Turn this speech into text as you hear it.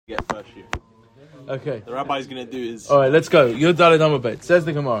Rashi. Okay. The rabbi's going to do is... All right, let's go. Yud Daled Amud Bet. Says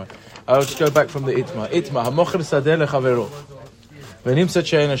the Gemara. I'll just go back from the Itma. Itma, hamocher sadeh lechavero. V'nimtzat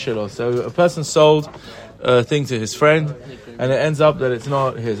she'ena shelo. So a person sold a thing to his friend, and it ends up that it's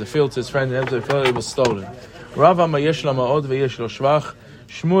not his. A field to his friend, and it was stolen. Rav Amar yesh lo ma'od ve'yesh lo shvach.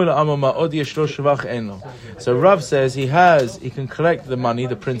 Shmuel Amar ma'od yesh lo shvach en lo. So Rav says he can collect the money,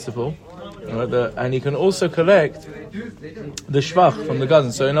 the principal, and he can also collect the shvach from the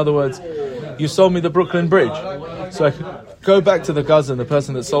gazan. So in other words, you sold me the Brooklyn Bridge, so I can go back to the gazan, the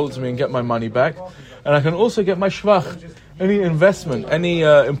person that sold it to me, and get my money back, and I can also get my shvach, any investment, any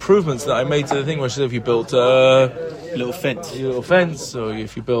improvements that I made to the thing. Which is if you built a little fence, or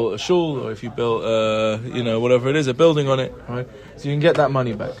if you built a shul, or if you built whatever it is, a building on it, right? So you can get that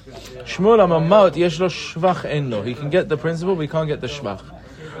money back. Shmuel Amar ma'od yesh lo shvach en lo. He can get the principal, but he can't get the shvach.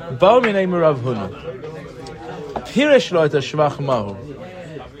 Ba'u minei Rav Huna. Piresh lo et shvach mahu.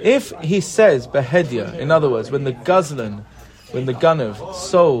 If he says behedya, in other words, when the ganav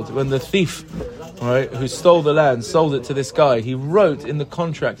sold, when the thief, right, who stole the land, sold it to this guy, he wrote in the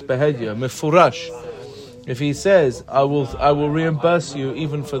contract behedya, mefurash. If he says, I will reimburse you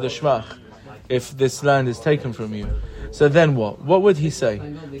even for the shvach, if this land is taken from you. So then what? What would he say?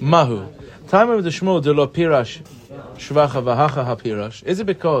 Mahu. Time of the Shmuel de lo pirash shvacha v'hacha hapirash. Is it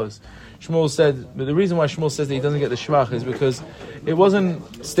because Shmuel said, but the reason why Shmuel says that he doesn't get the shvach is because it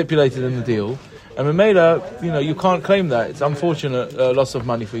wasn't stipulated in the deal, and Mamela, you can't claim that. It's unfortunate loss of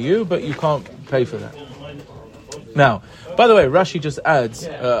money for you, but you can't pay for that. Now, by the way, Rashi just adds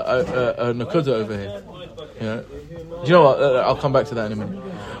a nakuda over here. Do you know what? I'll come back to that in a minute.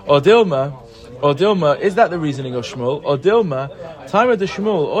 Or Dilma, is that the reasoning of Shmuel? Or Dilma, time of the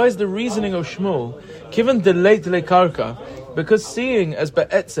Shmuel, or is the reasoning of Shmuel, given the late karka, because seeing as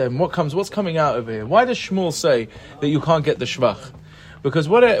be'etzem, what's coming out over here? Why does Shmuel say that you can't get the shvach? Because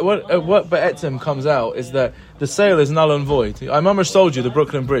what be'etzem comes out is that the sale is null and void. I mamash sold you the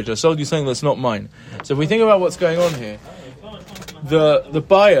Brooklyn Bridge. I sold you something that's not mine. So if we think about what's going on here, the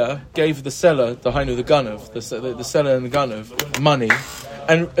buyer gave the seller, the ganav, the seller and the ganav, money,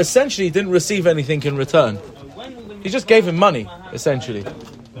 and essentially didn't receive anything in return. He just gave him money, essentially,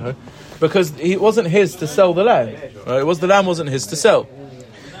 because it wasn't his to sell the land. Right? The land wasn't his to sell.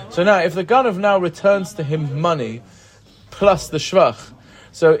 So now, if the ganav now returns to him money plus the shvach,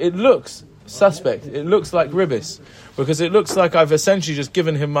 so it looks suspect. It looks like ribis, because it looks like I've essentially just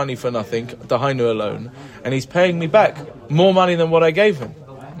given him money for nothing, the hainu alone, and he's paying me back more money than what I gave him.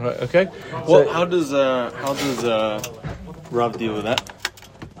 Right? Okay. Well, so, how does Rav deal with that?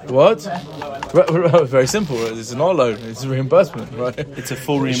 What? Very simple. It's not a loan. It's a reimbursement, right? It's a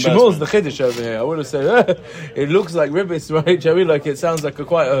full reimbursement. Shmuel's the chiddush over here. I would have said it looks like ribis, right, Joey? Like it sounds like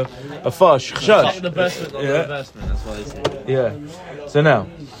quite a fash. Reimbursement. That's what they say. Yeah. So now,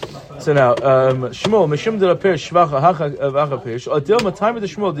 Shmuel, Mishum de la Pirish, Shvacha Hacha Pirish, or Dilma, time of the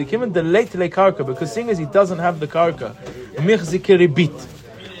Shmuel, they give him the late karka, because seeing as he doesn't have the karka, Michzikiribit.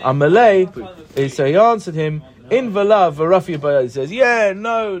 Amalei, he answered him, in Valav, Rafi Bayad, he says, yeah,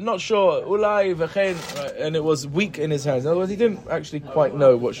 no, not sure, Ulai, V'chein, and it was weak in his hands. In other words, he didn't actually quite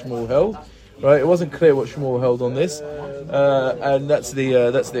know what Shmuel held, right? It wasn't clear what Shmuel held on this, and that's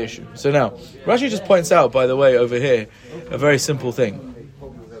the issue. So now, Rashi just points out, by the way, over here, a very simple thing.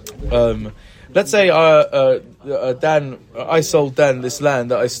 Let's say I sold Dan this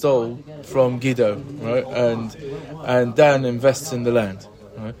land that I stole from Guido, right? And Dan invests in the land,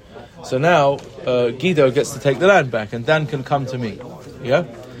 right? So now Guido gets to take the land back, and Dan can come to me. Yeah.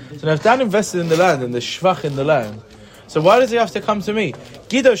 So now if Dan invested in the land and the shvach in the land, so why does he have to come to me?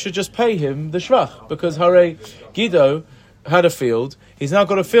 Guido should just pay him the shvach, because hooray, Guido had a field. He's now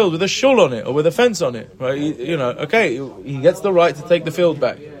got a field with a shul on it or with a fence on it, right? He gets the right to take the field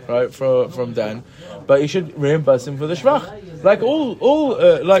back, right, from Dan, but he should reimburse him for the shvach, like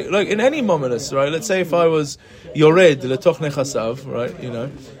like in any mominus, right? Let's say if I was yored letoch nechasav, right?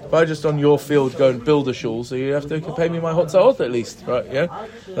 If I just on your field go and build a shul, so you have to pay me my hotzaot at least, right? Yeah,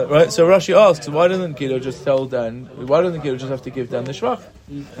 right. So Rashi asks, why doesn't Guido just tell Dan? Why doesn't Guido just have to give Dan the shvach?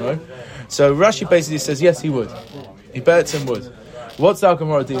 Right? So Rashi basically says yes, he would. He bets him would. What's our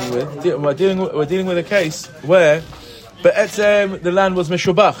Gemara dealing with? We're dealing with a case where the land was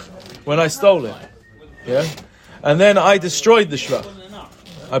meshubach when I stole it, yeah, and then I destroyed the shvach.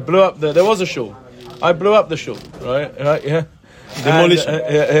 I blew up there was a shul. I blew up the shul, right, yeah. Demolished.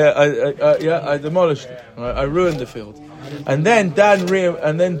 I demolished it. Right? I ruined the field, and then Dan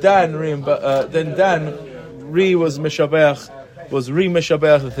was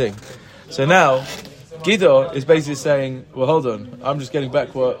re-mishabeach the thing. So now Guido is basically saying, well, hold on, I'm just getting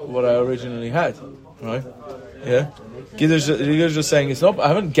back what I originally had, right? Yeah, Giddush is just saying it's not. I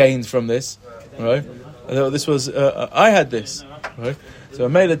haven't gained from this, right? This was I had this, right? So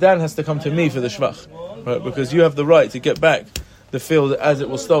Mela Dan has to come to me for the shvach, right? Because you have the right to get back the field as it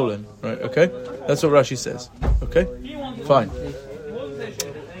was stolen, right? Okay, that's what Rashi says. Okay, fine.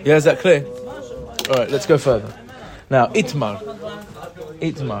 Yeah, is that clear? All right, let's go further. Now, Itmar.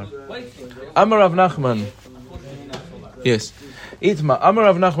 Amar Rav Nachman. Yes. Itmar. Amar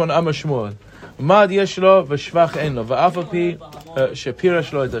Rav Nachman. Amar Shmuel. Mad yesh lo v'shvach en lo v'af al pi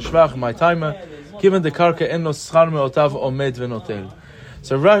shepirash lo et hashvach my timer given the karka en lo schar me'otav omed v'notel.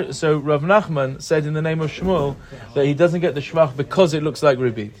 So Rav Nachman said in the name of Shmuel that he doesn't get the shvach because it looks like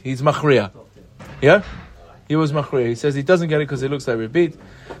ribit. He's machriya. Yeah? He was machriya. He says he doesn't get it because it looks like ribit.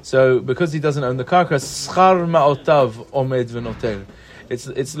 So because he doesn't own the karka, schar ma'otav omed v'notel.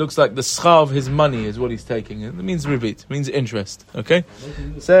 It looks like the schar of his money is what he's taking. It means ribit, means interest. Okay?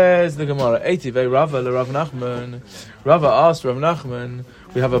 Says the Gemara, Eitivei Rava le Rav Nachman. Rava asked Rav Nachman,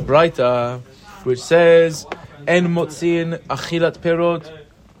 we have a braita which says, En motziin achilat perot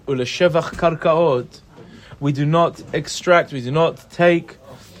uleshevach karkaot. We do not extract, we do not take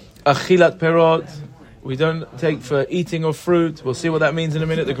achilat perot. We don't take for eating of fruit. We'll see what that means in a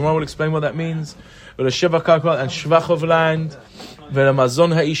minute. The Gemara will explain what that means. Uleshevach karkaot and shvach of land.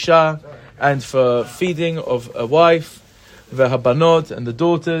 Ve'lamazon ha'isha, and for feeding of a wife, ve'habanot, and the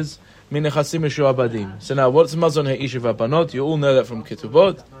daughters, min nechasim mishuabadim. So now, what's mazon ha'isha ve'habanot? You all know that from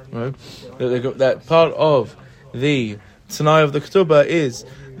Ketubot, right? That part of the Tanai of the Ketubah is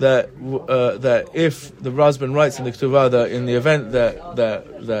that if the husband writes in the Ketubah that in the event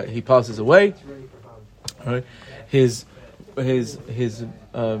that he passes away, right, his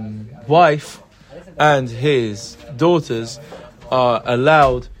wife and his daughters are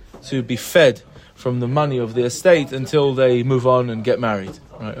allowed to be fed from the money of the estate until they move on and get married.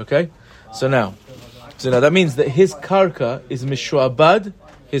 Right? Okay? So now that means that his karka is mishuabad.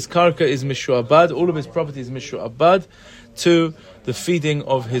 His karka is mishuabad. All of his property is mishuabad to the feeding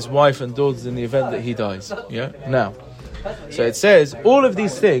of his wife and daughters in the event that he dies. Yeah? Now, so it says, all of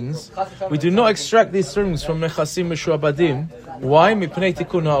these things, we do not extract these things from nechasim mishuabadim. Why? Mipnei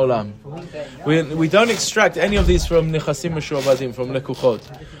tikun ha'olam. We don't extract any of these from nechasim mishuabadim, from lekuchot.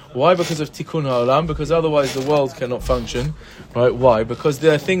 Why? Because of tikun ha'olam. Because otherwise the world cannot function. Right? Why? Because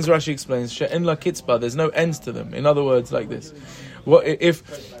there are things Rashi explains. She'en la kitzba. There's no ends to them. In other words, like this. What if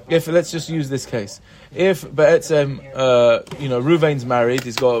let's just use this case. If Be'etzem, Ruvain's married,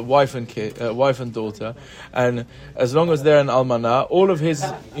 he's got a wife and daughter, and as long as they're an almanah, all of his,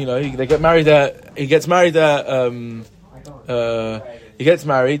 they get married. He gets married. He gets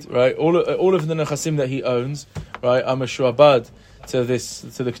married, right? All of the nechasim that he owns, right, are meshuabad to the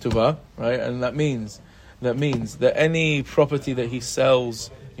ketubah, right? And that means that any property that he sells,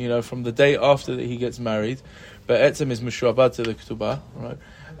 from the day after that he gets married, Be'etzem is meshuabad to the ketubah, right?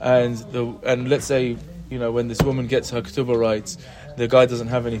 And let's say, when this woman gets her ketubah rights, the guy doesn't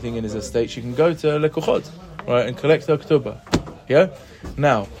have anything in his estate, she can go to lekuchot, right, and collect her ketubah. Yeah?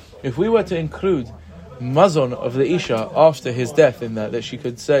 Now, if we were to include mazon of the isha after his death in that you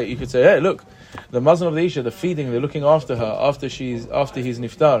could say, hey, look, the mazon of the isha, the feeding, the looking after her after he's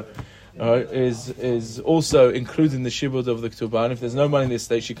niftar, is also included in the shibud of the ketubah. And if there's no money in the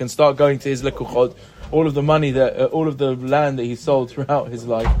estate, she can start going to his lekuchot, all of the money all of the land that he sold throughout his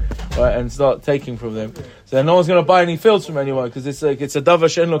life, right, and start taking from them. So then no one's going to buy any fields from anyone because it's a davar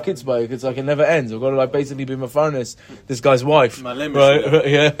she'en lo kitzba. It's like it never ends. I've got to basically be mafarnes this guy's wife, right?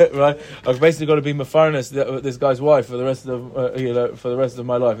 Yeah, right. I've basically got to be mafarnes this guy's wife for the rest of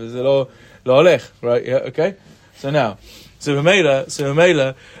my life. Is it lo alech, right? Yeah, okay. So now, Mela,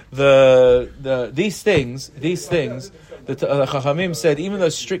 these things. The Chachamim said, even though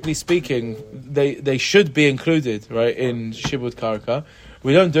strictly speaking, they should be included, right, in Shibud Karka,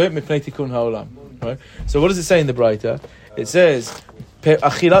 we don't do it, Mipnei Tikun Ha'olam, right? So what does it say in the Braita? It says,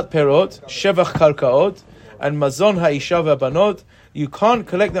 Achilat Perot, Shevach Karkaot, and Mazon Ha'isha V'Abanot, you can't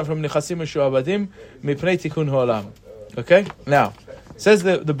collect that from Nechasim Meshuabadim, Mipnei Tikun Ha'olam. Okay? Now, says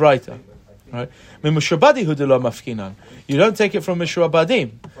the Braita, right? Mimushabadi hu delo mafkinan. You don't take it from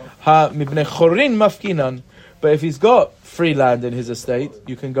Meshuabadim. Ha mibnei chorin mafkinan. But if he's got free land in his estate,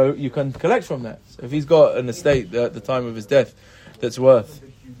 you can collect from that. So if he's got an estate at the time of his death that's worth,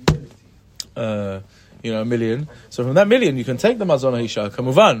 $1 million, so from that $1 million you can take the mazon ha'isha,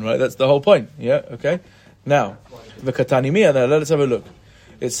 kamuvan, right? That's the whole point. Yeah, okay. Now, v'katanimiyah. Now let's have a look.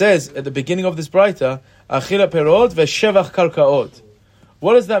 It says at the beginning of this braita, achila perot ve'shevach karkaot.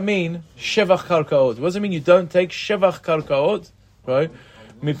 What does that mean? Shevach karkaot. What does it mean? You don't take shevach karkaot, right?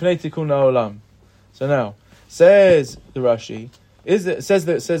 Mipnei tikun ha'olam. So now, says the Rashi, says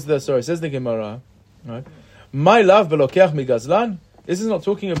the Gemara, right? My love belokeach mi gazlan. This is not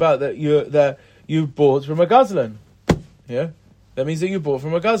talking about that you bought from a gazlan. Yeah, that means that you bought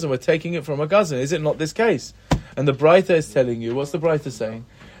from a gazlan. We're taking it from a gazlan. Is it not this case? And the Breita is telling you. What's the Breita saying?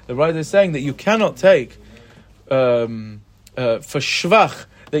 The Breita is saying that you cannot take for shvach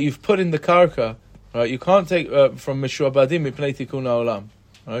that you've put in the karka. Right, you can't take from mishuabadim mipnei tikkun haolam.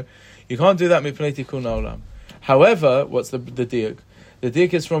 Right, you can't do that mipnei tikkun haolam. However, what's the diuk? The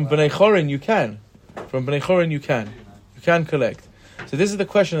diuk is from bnei chorin. You can. From bnei chorin you can collect. So this is the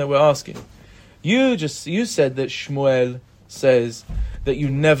question that we're asking. You said that Shmuel says that you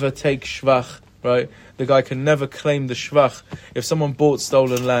never take shvach, right? The guy can never claim the shvach. If someone bought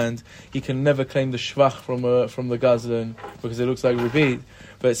stolen land, he can never claim the shvach from the gazlan because it looks like ribit.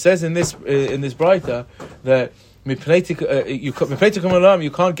 But it says in this Breita that you can't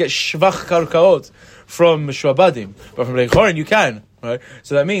get shvach karkaot from mishwabadim, but from Bnei you can, right?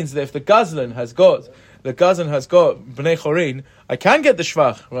 So that means that if the gazlan has got Bnei Chorin, I can get the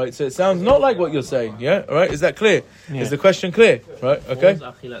shvach, right? So it sounds not like what you're saying, yeah? All right? Is that clear? Yeah. Is the question clear? Right? Okay?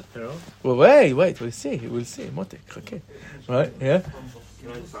 Well, wait, we'll see. Motek, okay. Right? Yeah?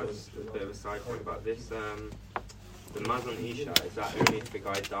 Can I just add a bit of a side point about this? The Mazon Isha, is that only if the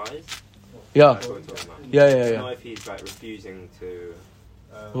guy dies? Yeah. Yeah. Not if he's like refusing to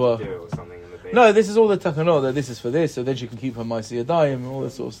do it or something in the base. No, this is all the takanot, that this is for this, so then she can keep her Maisi Yadayim and all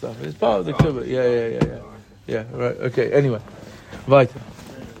that sort of stuff. It's part of the kibbutz. Yeah. Yeah, right, okay, anyway. Weiter.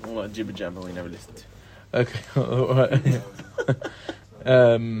 All that jibber jabber we never listened to. Okay, all right.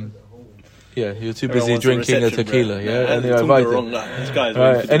 Yeah, you're too busy drinking a tequila, yeah? Anyway,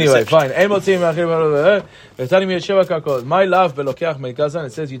 right, anyway, fine. My love belokeach me gazlan.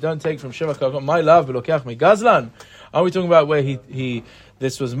 It says you don't take from Sheva Karkot. My love belokeach me gazlan. Are we talking about where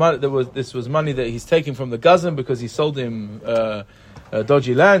this was money that he's taking from the gazlan because he sold him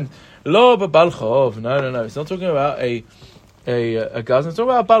dodgy land? Lo b'balchov. No. It's not talking about a gazlan. It's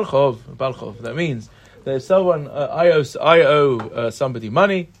talking about balchov. That means that if someone I owe somebody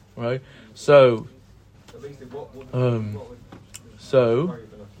money, right? So I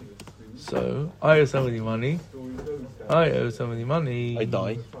owe somebody money. I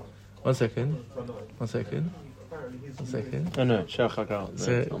die. One second. Oh no, Shachak.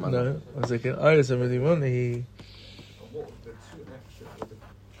 No, 1 second. I owe somebody money.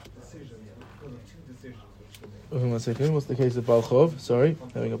 One second. What's the case of Balchov? Sorry,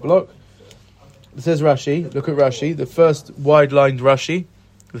 having a block. It says Rashi. Look at Rashi. The first wide-lined Rashi.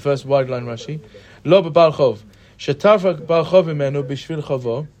 Lo b'balchov. Shetaf balchov imenu b'shvil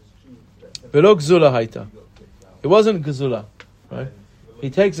chavo. V'lo gzula haita. It wasn't gzula, right? He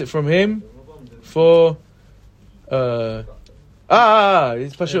takes it from him for it's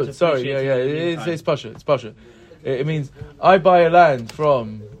pashut. Sorry, it's pashut. It means I buy a land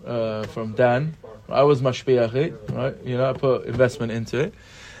from Dan. I was mashpiach, right? I put investment into it.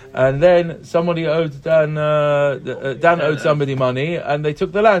 And then somebody owed Dan owed somebody money, and they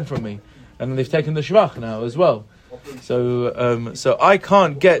took the land from me, and they've taken the shvach now as well. So I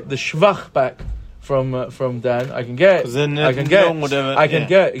can't get the shvach back from Dan. I can get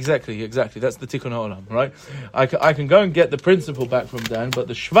exactly. That's the tikkun ha'olam, right? I can go and get the principal back from Dan, but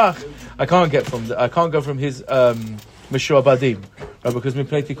the shvach I can't get I can't go from his mishuabadim, right? Because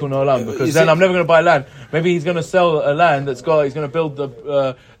mipnei tikkun ha'olam. Because then I'm never going to buy land. Maybe he's going to sell a land he's going to build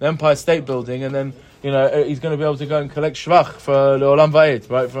the Empire State Building, and then he's going to be able to go and collect shvach for le'olam va'ed,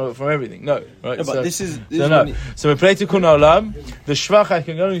 right? From everything. No, right? No, but this is no. So mipnei tikkun ha'olam, the shvach I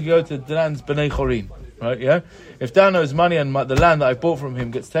can only go to Dan's bnei chorin, right? Yeah. If Dan owes money and the land that I bought from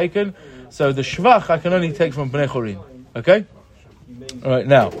him gets taken, so the shvach I can only take from bnei chorin. Okay. All right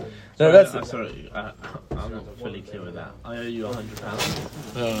now. I'm not fully clear with that. I owe you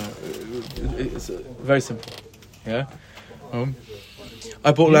 £100. It's very simple. Yeah.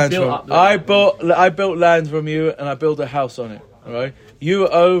 I bought land from. I built land from you, and I built a house on it. All right. You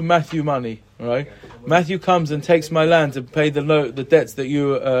owe Matthew money. All right. Matthew comes and takes my land to pay the debts that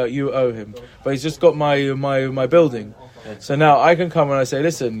you owe him, but he's just got my building. So now I can come and I say,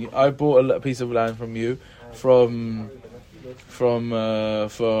 listen, I bought a piece of land from you for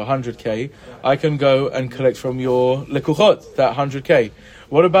 100k. I can go and collect from your lekuchot that 100k.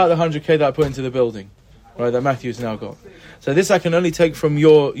 What about the 100k that I put into the building, right? That Matthew's now got. So this I can only take from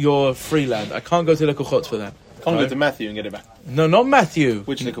your free land. I can't go to lekuchot for that. Can't go to Matthew and get it back. No, not Matthew.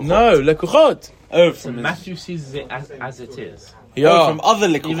 Which lekuchot? No, lekuchot. Oh, so Matthew sees it as it is. Yeah. Oh, from other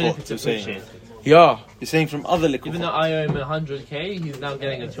lekuchot. Even if it's appreciated. Yeah. You're saying from other lekuchot. Even though I owe him 100k, he's now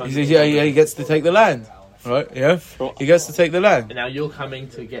getting a 200k. He gets to take the land. right? Yeah, he gets to take the land. And now you're coming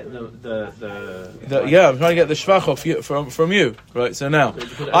to get the Yeah, I'm trying to get the shvach off you, from you, right? So now,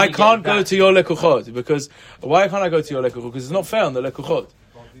 I can't go to your lekuchot because why can't I go to your lekuchot? Because it's not fair on the lekuchot.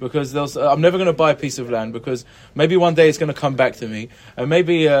 Because I'm never going to buy a piece of land because maybe one day it's going to come back to me, and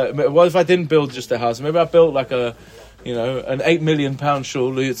maybe what if I didn't build just a house? Maybe I built like an £8 million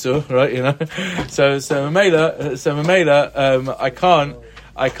shul, right? So Mamela, I can't.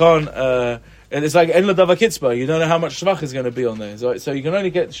 It's like en ladav kitzba. You don't know how much shvach is going to be on there, right? So you can only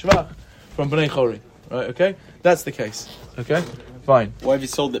get shvach from bnei chori, right? Okay, that's the case. Okay, fine. Why have you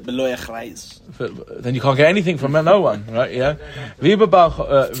sold it below echrais? Then you can't get anything from no one, right? Yeah. V'i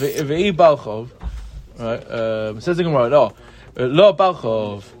balchov, right? Says the Gemara. No, lo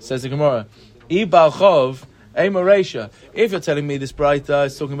balchov. Says the Gemara. I balchov. If you're telling me this Braita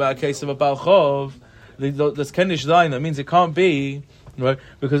is talking about a case of a balchov, this kenish zayin, that means it can't be, right?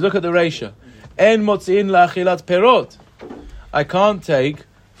 Because look at the Reisha. En motziin la'achilat perot. I can't take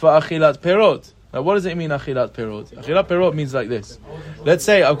for achilat perot. Now, what does it mean, achilat perot? Achilat perot means like this. Let's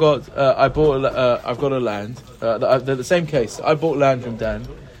say I've got a land. The same case. I bought land from Dan,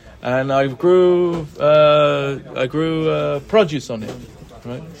 and I grew produce on it.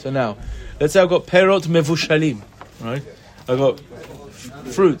 Right. So now, let's say I've got perot mevushalim. Right. I've got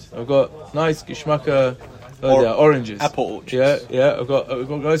fruit. I've got nice gishmaka oranges. Apple orchards. Yeah. I've got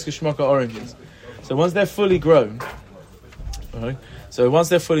nice gishmaka oranges. So once they're fully grown, right. So once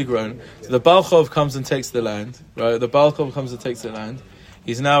they're fully grown, so the Balchov comes and takes the land, right? The Balchov comes and takes the land.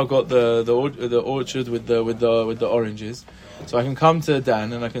 He's now got the orchard with the oranges. So I can come to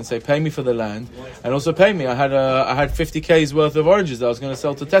Dan and I can say, pay me for the land, and also pay me. I had 50k's worth of oranges that I was going to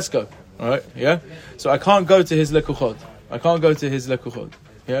sell to Tesco, all right? Yeah. So I can't go to his lekuchot.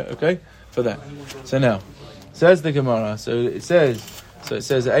 Yeah. Okay. For that. So now, says the Gemara. So it says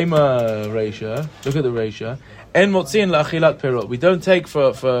Ema Reisha. Look at the Reisha. En motziin la'achilat perot. We don't take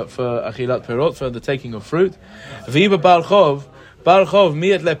for achilat perot, for the taking of fruit. V'iba balchov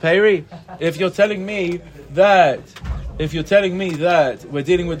miet leperi. If you're telling me that we're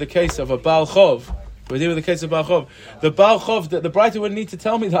dealing with the case of a balchov, the balchov, the Braita would need to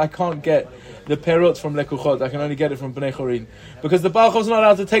tell me that I can't get the perot from lekuchot. I can only get it from bnei chorin, because the balchov's not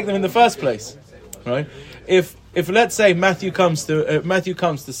allowed to take them in the first place, right? If let's say Matthew comes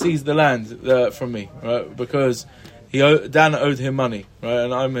to seize the land from me, right? Because Dan owed him money,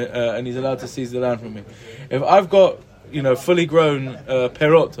 right? And he's allowed to seize the land from me. If I've got fully grown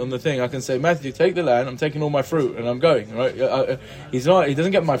perot on the thing, I can say, Matthew, take the land. I'm taking all my fruit and I'm going, right? He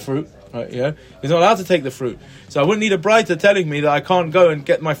doesn't get my fruit, right? Yeah, he's not allowed to take the fruit. So I wouldn't need a Braita telling me that I can't go and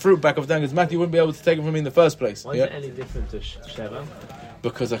get my fruit back off Dan, because Matthew wouldn't be able to take it from me in the first place. Why is it any different to Sheva?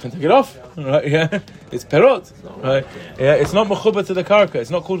 Because I can take it off, right? Yeah, it's perot, right? Yeah, it's not mechuba to the karka.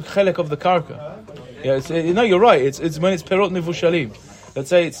 It's not called chelek of the karka. Yeah, you're right. It's when it's perot mevushalim. Let's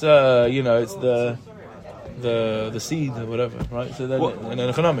say it's it's the seed or whatever, right? So then an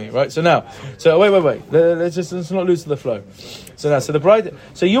economy, right? So wait. Let's not lose the flow. So the Braita.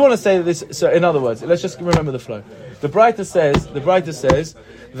 So you want to say this? So in other words, let's just remember the flow. The Braita says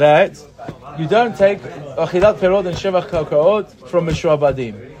that you don't take achilat perot and shevach karkaot from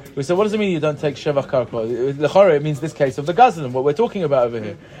mishuabadim. We said, what does it mean you don't take shevach karkaot? L'chorah, it means this case of the gazlan, what we're talking about over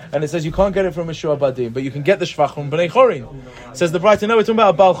here. And it says you can't get it from mishuabadim, but you can get the shvach from bnei chorin. Says the Braita, no, we're talking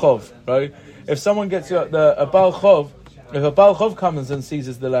about a balchov, right? If someone gets a balchov, if a balchov comes and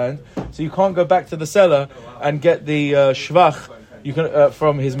seizes the land, so you can't go back to the seller and get the shvach you can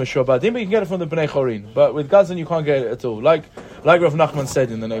from his mishuabadim, but you can get it from the bnei chorin. But with gazlan you can't get it at all. Like Rav Nachman said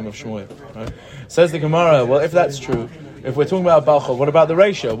in the name of Shmuel. Right? Says the Gemara, well, if that's true, if we're talking about balchov, what about the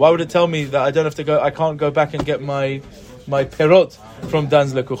ratio? Why would it tell me that I can't go back and get my perot from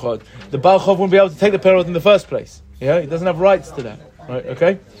Dan's lekuchot? The balchov wouldn't be able to take the perot in the first place. Yeah, he doesn't have rights to that. Right?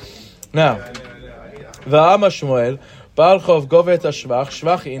 Okay. Now, v'ama Shmuel balchov govet hashvach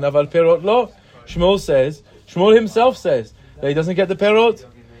shvachin aval perot lo. Shmuel himself says that he doesn't get the perot.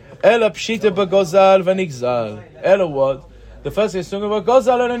 Ela pshita b'gozal v'nigzal. Ela what? The first case is talking about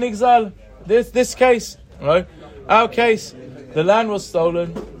gozal and nigzal. This case, right? Our case, the land was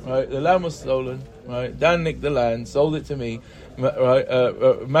stolen, right? Right? Dan nicked the land, sold it to me,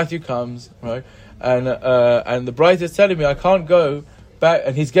 right? Matthew comes, right? And the Braita is telling me I can't go back,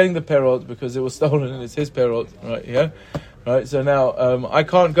 and he's getting the perot because it was stolen and it's his perot, right? Yeah, right. So now I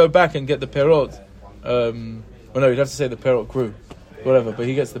can't go back and get the perot. Well, no, you'd have to say the perot grew, whatever. But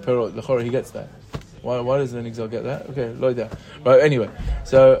he gets the perot. The chorah, he gets that. Why doesn't an exile get that? Okay, load that. Right. Anyway,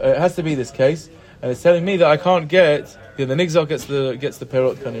 so it has to be this case, and it's telling me that I can't get. Yeah, the nigzal gets the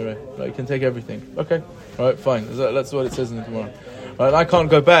perot kanireh. Right, he can take everything. Okay, right, fine. That's what it says in the Gemara. Right, and I can't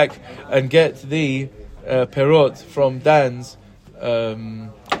go back and get the perot from Dan's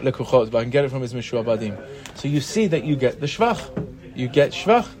lekuchot, but I can get it from his mishuabadim. So you see that you get the shvach. You get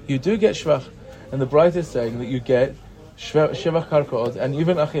shvach. You do get shvach. And the Bright is saying that you get shevach karkaot and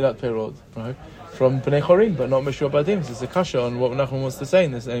even achilat perot, right, from Bnei Chorim, but not mishuabadim. So it's a kasha on what Nachman wants to say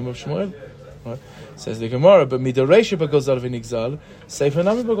in this name of Shmuel. Right? Says the Gemara, but midareisha bagozal v'nigzal, sefer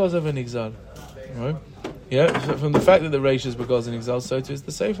nami bagozal v'nigzal. Right? Yeah, from the fact that the reish is bagozal v'nigzal, so too is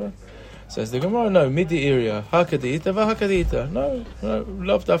the sefer. Says the Gemara, no, midi area, hakadita v'hakadita. No,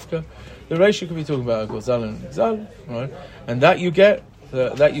 love dafka. The reish could be talking about gozal and nigzal, right? And that you get,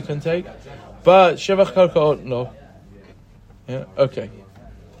 that you can take, but shevach karkaot, no. Yeah, okay.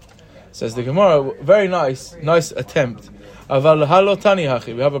 Says the Gemara, very nice attempt. Aval halo tani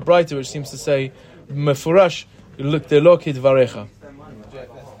hachi. We have a brighter which seems to say mefurash look de lo kidvarecha.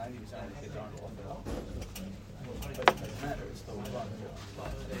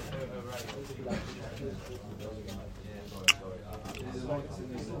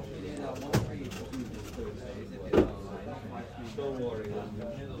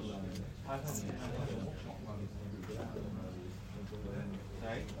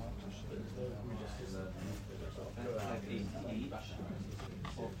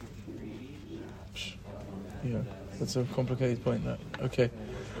 Yeah, that's a complicated point. That okay.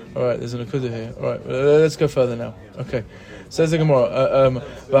 All right, there's an akudah here. All right, let's go further now. Okay, says the Gemara.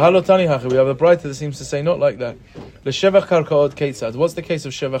 We have a brighter that seems to say not like that. The shevach karkaot keitzad. What's the case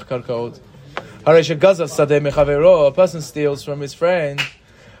of shevach karkaot? A person steals from his friend.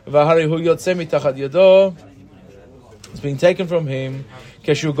 It's being taken from him.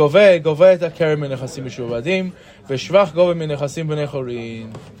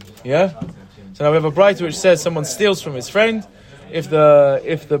 Yeah. So now we have a brighter which says someone steals from his friend. If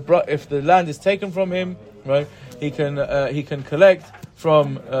the land is taken from him, right, he can collect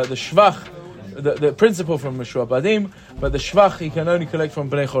from the shvach, the principal from mishuabadim, but the shvach he can only collect from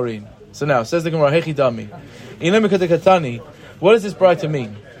bnei chorin. So now says the Gemara, Hechi dami. What does this brighter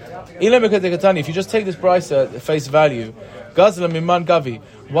mean? If you just take this brighter at face value, gazlan miman gavi.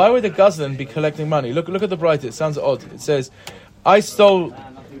 Why would the gazlan be collecting money? Look at the brighter. It sounds odd. It says, I stole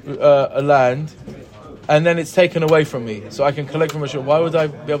a land, and then it's taken away from me, so I can collect from a shop. Why would I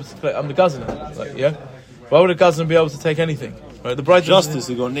be able to collect? I'm the gazlan. Like, yeah. Why would a gazlan be able to take anything? Right. The bright justice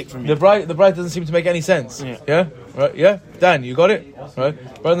who got nicked from you. The bright doesn't seem to make any sense. Yeah. Right. Yeah. Dan, you got it. Right.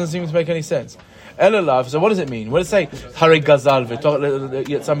 Bright doesn't seem to make any sense. Elalav. So what does it mean? What does it say? Hari gazal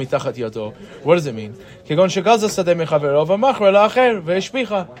v'yatzam mitachat yado. What does it mean? Kegon shegazal sadeh mechavero v'machra la'acher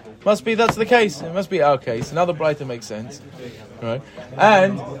v'eshpicha. Must be that's the case. It must be our case. Now the brighter makes sense. Right,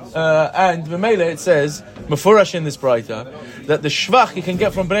 and V'meila it says mefurash in this brighter that the shvach you can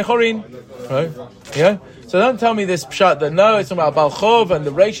get from bnei chorin, right? Yeah. So don't tell me this pshat that no, it's talking about balchov and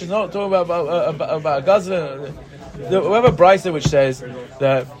the reish is not talking about gazlan. We have a brighter which says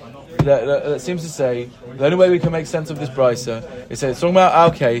that seems to say the only way we can make sense of this brighter is that it's talking about our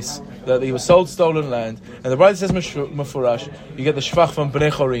case that he was sold stolen land, and the brighter says mefurash you get the shvach from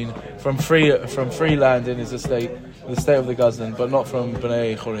bnei chorin from free land in his estate. The state of the Gazlan, but not from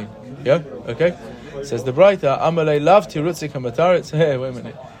Bnei Chorin. Yeah? Okay? Says the brighter, Amalei lav tirutzik hamataritz. Hey, wait a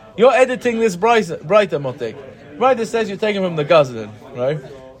minute. You're editing this brighter Motek. Brighter says you're taking from the Gazlan, right?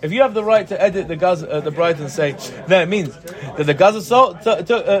 If you have the right to edit the brighter and say, no, it means that the Gazlan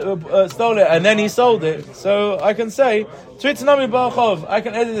stole it and then he sold it. So I can say, Tritznami Balchov. I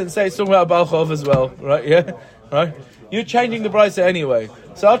can edit it and say it's talking about Balchov as well, right? Yeah? Right? You're changing the brighter anyway.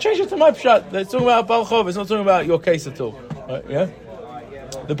 So I'll change it to my pshat. It's talking about Balchov. It's not talking about your case at all. Right? Yeah?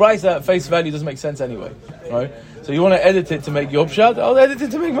 The brighter at face value doesn't make sense anyway. Right? So you want to edit it to make your pshat? I'll edit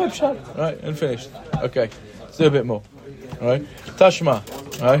it to make my pshat. Right? And finished. Okay. Let's do a bit more. Right? Tashma.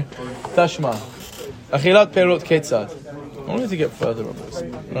 Right? Tashma. Achilat perot ketzad. I wanted to get further on this.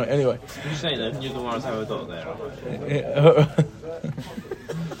 Right, anyway. Did you say that? You're the ones who have a dot there.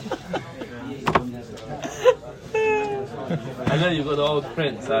 I know you've got the old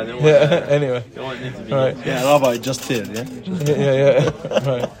print, so I don't want anyway. Don't want it to be. Right. Yeah, Rabbi, just here, yeah? Yeah.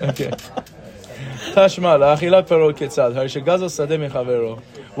 Right, okay. Tashma, achilat perot ketzad. Harishagazo sadeh mechavero.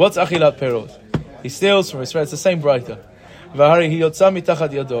 What's achilat perot? He steals from his friend. It's the same brighter. V'hari hi yotza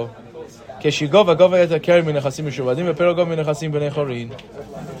mitachat yado. Keshigov agov et haker min nechasim mishuvadim v'perot gov min nechasim bnei chorin.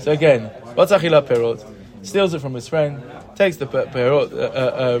 So again, what's achilat perot? He steals it from his friend. Takes the perot,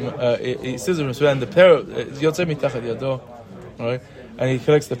 he steals it from his friend. The perot yotza mitachat yado. Right, and he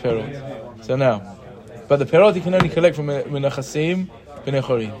collects the perot. So now, but the perot he can only collect from menachasim bnei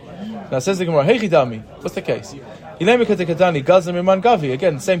chorin. Now says the Gemara, Hechi dami. What's the case?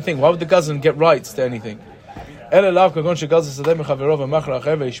 Again, same thing. Why would the gazlan get rights to anything?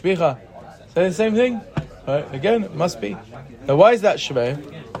 Say the same thing? Right, again, it must be. Now why is that shveh?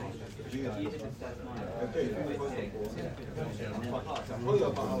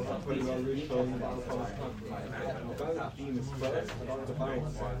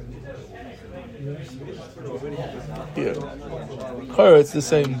 Yeah. It's the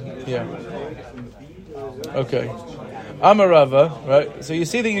same, yeah. Okay. Amarava, right? So you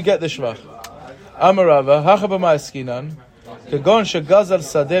see that you get the shvach. Amarava, hacha b'ma'askinan, kegon shegazal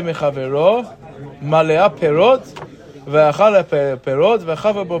sadeh mechavero, malea perot, ve'achal perot,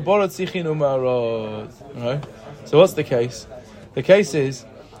 ve'chava boborot tzichin u'marot. Right? So what's the case? The case is,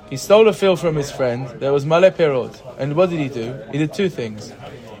 he stole a field from his friend, there was maleh perot. And what did he do? He did two things.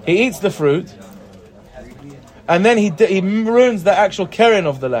 He eats the fruit, and then he ruins the actual keren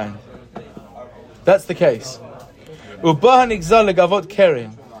of the land. That's the case. Ubah nigzal legavot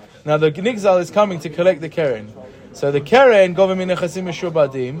keren. Now the nigzal is coming to collect the keren. So the keren govem min nechasim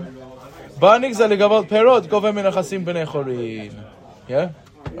meshubadim. Ba nigzal legavot perot govem min nechasim bnei chorin. Yeah?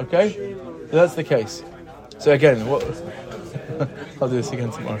 Okay? So that's the case. So again, what? I'll do this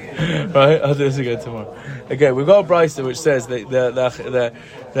again tomorrow. Right? I'll do this again tomorrow. Again, we've got a brisa which says that the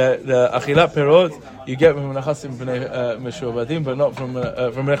achilat perot you get from nechasim bnei meshubadim, but not from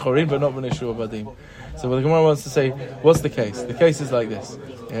bnei chorin, but not bnei meshubadim. So what the Gemara wants to say, what's the case? The case is like this.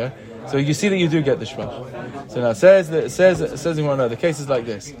 Yeah. So you see that you do get the shvach. So now it says in one the case is like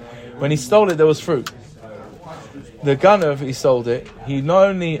this. When he stole it, there was fruit. The ganav, he sold it. He not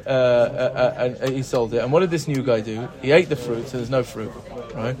only he sold it, and what did this new guy do? He ate the fruit, so there's no fruit,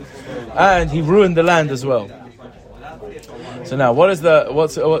 right? And he ruined the land as well. So now, what's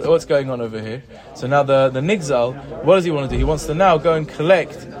going on over here? So now the nigzal, what does he want to do? He wants to now go and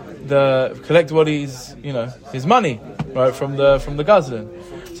collect what he's, his money, right, from the gazlan.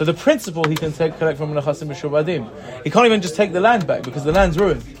 So the principle he can collect from nechasim meshubadim. He can't even just take the land back because the land's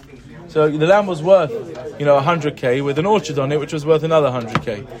ruined. So the land was worth, 100k with an orchard on it, which was worth another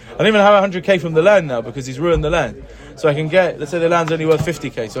 100k. I don't even have 100k from the land now because he's ruined the land. So I can get, let's say the land's only worth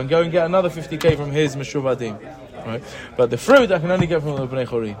 50k, so I can go and get another 50k from his meshubadim, right? But the fruit I can only get from the bnei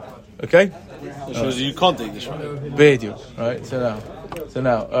chorin. Okay? So you can't take this one. Beidio, right? So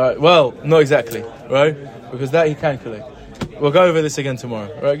now, well, not exactly, right? Because that he can collect. We'll go over this again tomorrow.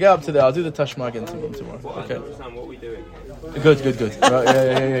 Right, get up to there. I'll do the tashma again tomorrow. Okay. Understand what we're doing. Good. Right,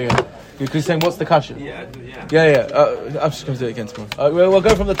 yeah. You're saying what's the kasha? Yeah. I'm just going to do it again tomorrow. We'll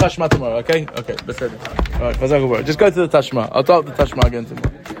go from the tashma tomorrow. Okay. Let's do it. All right. Just go to the tashma. I'll talk the tashma again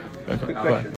tomorrow. Okay. Bye.